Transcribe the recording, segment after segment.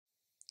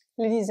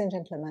Ladies and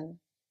gentlemen,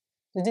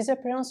 the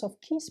disappearance of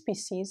key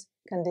species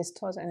can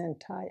destroy an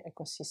entire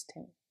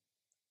ecosystem.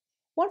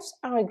 Wolves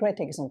are a great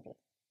example.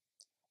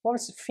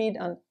 Wolves feed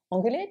on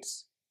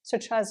ungulates,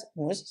 such as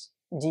moose,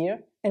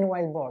 deer, and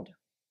wild boar.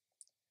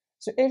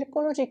 The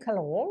ecological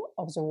role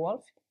of the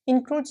wolf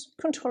includes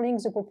controlling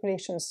the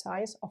population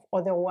size of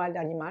other wild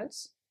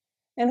animals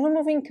and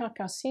removing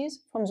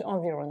carcasses from the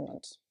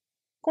environment.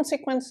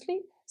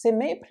 Consequently, they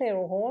may play a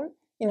role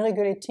in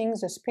regulating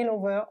the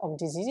spillover of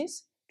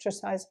diseases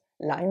such as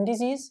Lyme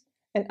disease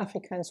and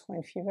African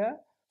swine fever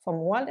from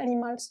wild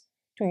animals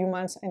to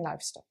humans and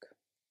livestock.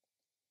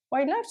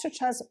 Wildlife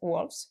such as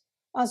wolves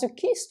are the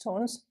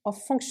keystones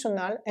of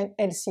functional and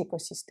healthy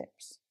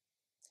ecosystems.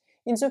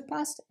 In the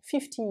past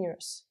 50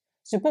 years,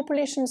 the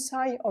population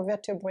size of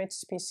vertebrate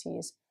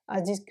species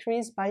has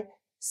decreased by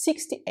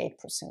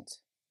 68%.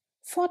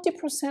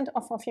 40%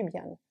 of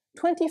amphibians,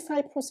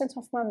 25%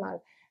 of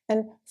mammals,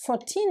 and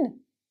 14%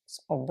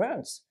 of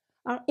birds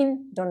are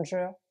in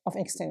danger of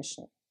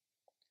extinction.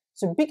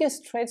 The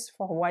biggest threat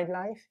for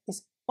wildlife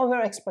is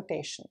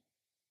overexploitation,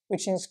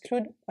 which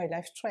includes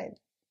wildlife trade.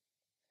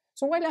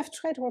 So wildlife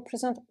trade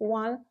represents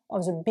one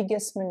of the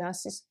biggest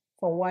menaces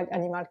for wild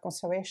animal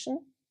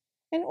conservation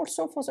and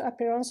also for the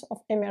appearance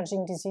of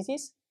emerging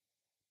diseases,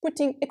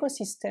 putting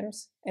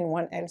ecosystems and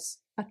one else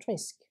at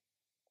risk.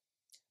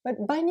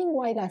 But banning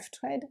wildlife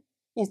trade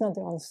is not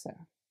the answer.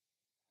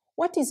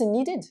 What is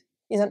needed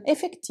is an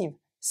effective,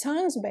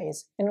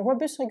 science-based and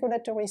robust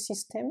regulatory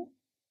system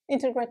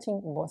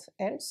integrating both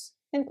health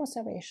and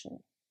conservation.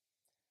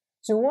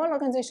 The World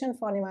Organization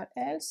for Animal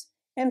Health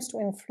aims to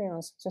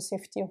influence the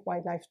safety of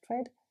wildlife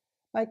trade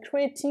by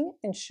creating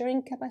and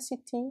sharing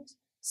capacities,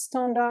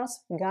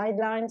 standards,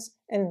 guidelines,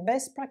 and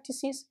best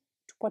practices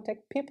to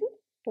protect people,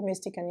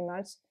 domestic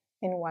animals,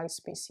 and wild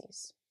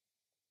species.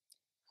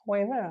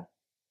 However,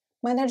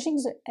 managing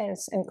the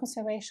health and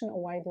conservation of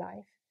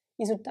wildlife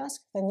is a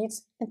task that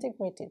needs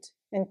integrated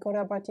and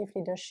collaborative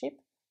leadership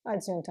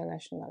at the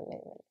international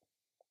level.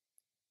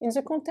 In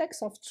the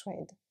context of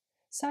trade,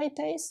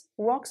 CITES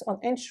works on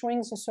ensuring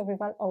the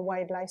survival of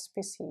wildlife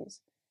species,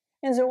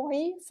 and the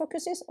OIE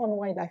focuses on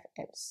wildlife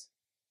health.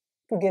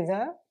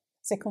 Together,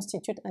 they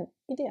constitute an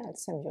ideal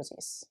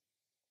symbiosis.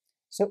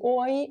 The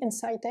OIE and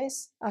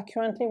CITES are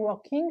currently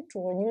working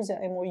to renew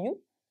their MOU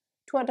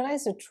to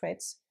address the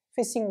threats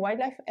facing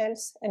wildlife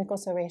health and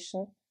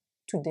conservation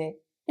today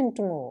and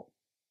tomorrow.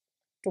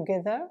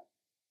 Together,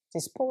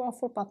 this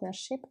powerful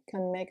partnership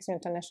can make the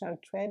international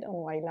trade on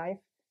wildlife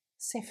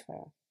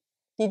safer,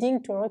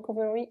 leading to a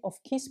recovery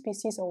of key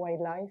species of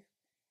wildlife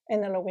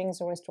and allowing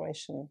the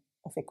restoration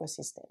of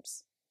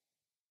ecosystems.